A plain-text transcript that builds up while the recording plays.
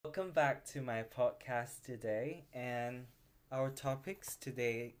Welcome back to my podcast today. And our topics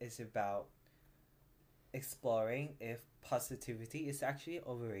today is about exploring if positivity is actually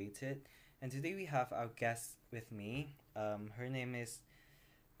overrated. And today we have our guest with me. Her name is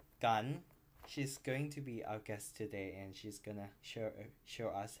Gan. She's going to be our guest today, and she's gonna show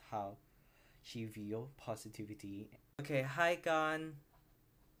us how she view positivity. Okay, hi Gan.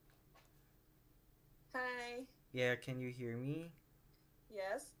 Hi. Yeah, can you hear me?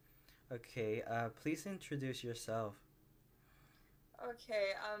 Yes. Okay, please introduce yourself.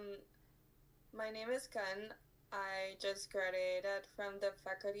 Okay. My name is Kan. I just graduated from the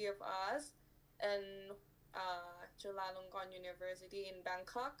Faculty of Arts in Chulalongkorn University in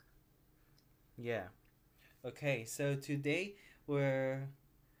Bangkok. Yeah. Okay, so today we're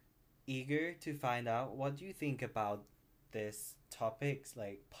eager to find out what you think about this topics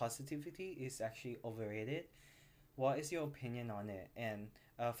like positivity is actually overrated. What is your opinion on it? And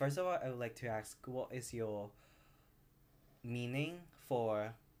first of all, I would like to ask what is your meaning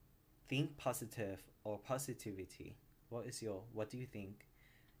for think positive or positivity? What do you think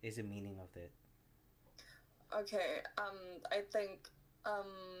is the meaning of it? Okay. Um, I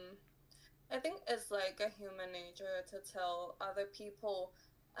think it's like a human nature to tell other people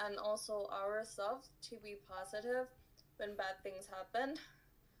and also ourselves to be positive when bad things happen.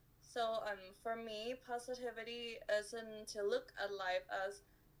 So for me, positivity isn't to look at life as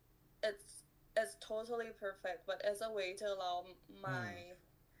it's it's totally perfect, but as a way to allow Hmm.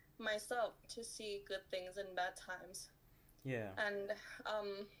 myself to see good things in bad times. Yeah. And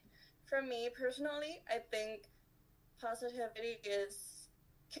um, for me personally, I think positivity is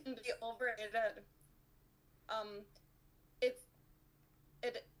can be overrated. Um, it's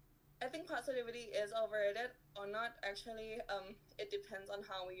it. I think positivity is overrated or not. Actually, it depends on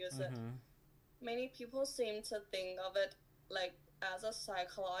how we use it. Mm-hmm. Many people seem to think of it like as a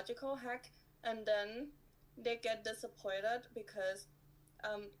psychological hack, and then they get disappointed because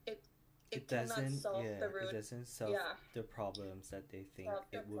it It it cannot doesn't. solve Yeah. the It root. doesn't solve Yeah, the problems that they think solve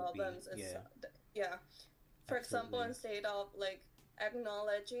the it would be. problems is Yeah. yeah. For example, Absolutely. instead of like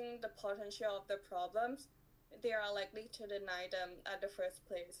acknowledging the potential of the problems, they are likely to deny them at the first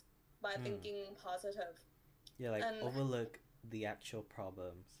place by Hmm. thinking positive. Yeah, like And overlook the actual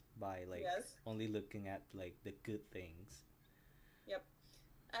problems by like yes, only looking at like the good things. yep.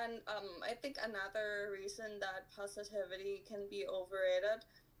 And I think another reason that positivity can be overrated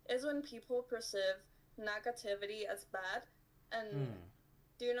is when people perceive negativity as bad and Hmm.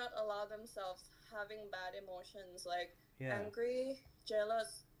 do not allow themselves having bad emotions like Yeah. angry,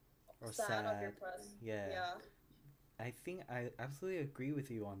 jealous, Or sad, or sad. depressed. Yeah. Yeah. I think I absolutely agree with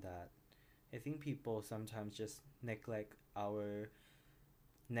you on that. I think people sometimes just neglect our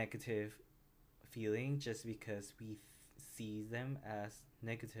negative feeling just because we see them as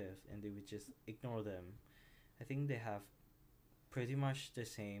negative and they would just ignore them. I think they have pretty much the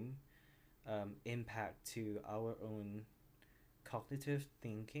same impact to our own cognitive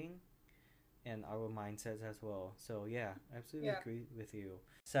thinking and our mindsets as well. So yeah, I absolutely Yeah. agree with you.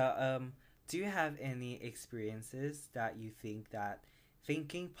 So do you have any experiences that you think that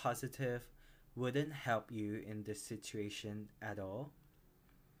thinking positive wouldn't help you in this situation at all?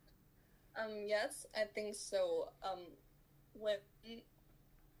 Yes, I think so. When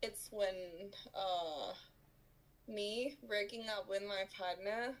when me breaking up with my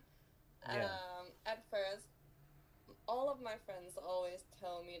partner, Yeah. at first all of my friends always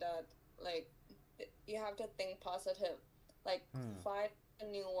tell me that like you have to think positive, like Hmm. find a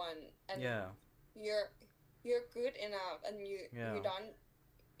new one, and Yeah. you're you're good enough, and Yeah.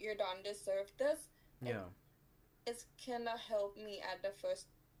 you don't deserve this, and Yeah. it's kinda helped me at the first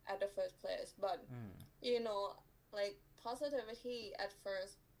place. But Hmm. you know, like positivity at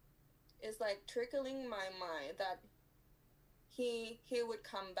first is like trickling my mind that he would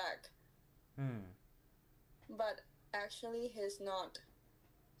come back, Hmm. but actually he's not.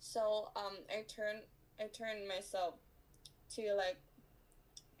 So I turned myself to like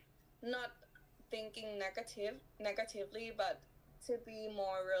not thinking negatively, but to be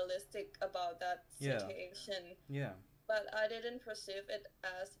more realistic about that Yeah. situation. Yeah. But I didn't perceive it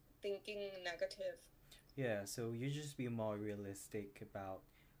as thinking negative. Yeah. So you just be more realistic about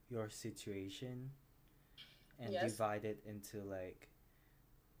your situation and Yes, divide it into like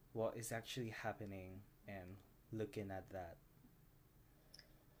what is actually happening and looking at that.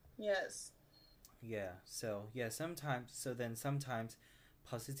 yes, Yeah. So yeah, sometimes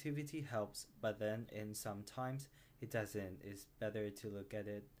positivity helps, but then in sometimes it doesn't. It's better to look at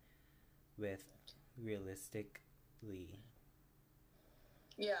it with realistically.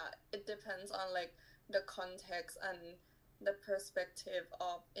 yeah. It depends on like the context and the perspective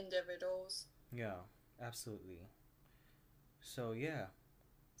of individuals. Yeah, absolutely. So yeah,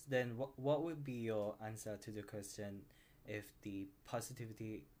 then what would be your answer to the question if the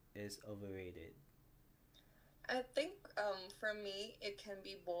positivity is overrated? I think for me it can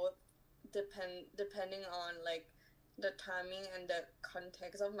be both, depending on like the timing and the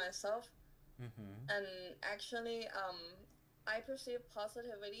context of myself. Mm-hmm. And actually, I perceive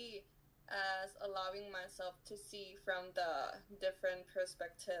positivity as allowing myself to see from the different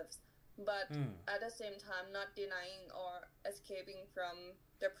perspectives, but Mm. at the same time not denying or escaping from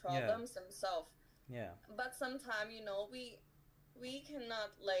the Yeah. problems themselves. Yeah. But sometimes, we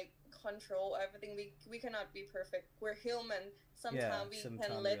cannot like control everything. We cannot be perfect. We're human. Yeah. Sometimes we can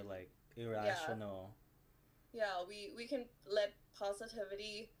Sometimes we're let, like yeah, irrational. yeah, we can let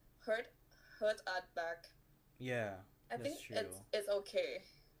positivity hurt hurt us back. Yeah, I that's think true. it's okay.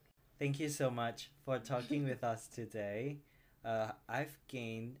 Thank you so much for talking with us today. I've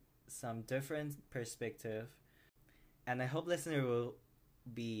gained some different perspective, and I hope listener will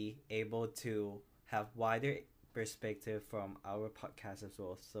be able to have wider perspective from our podcast as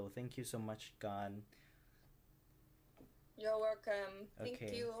well. So thank you so much, Gan. You're welcome. Thank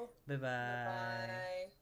Okay, you. bye Bye bye. bye.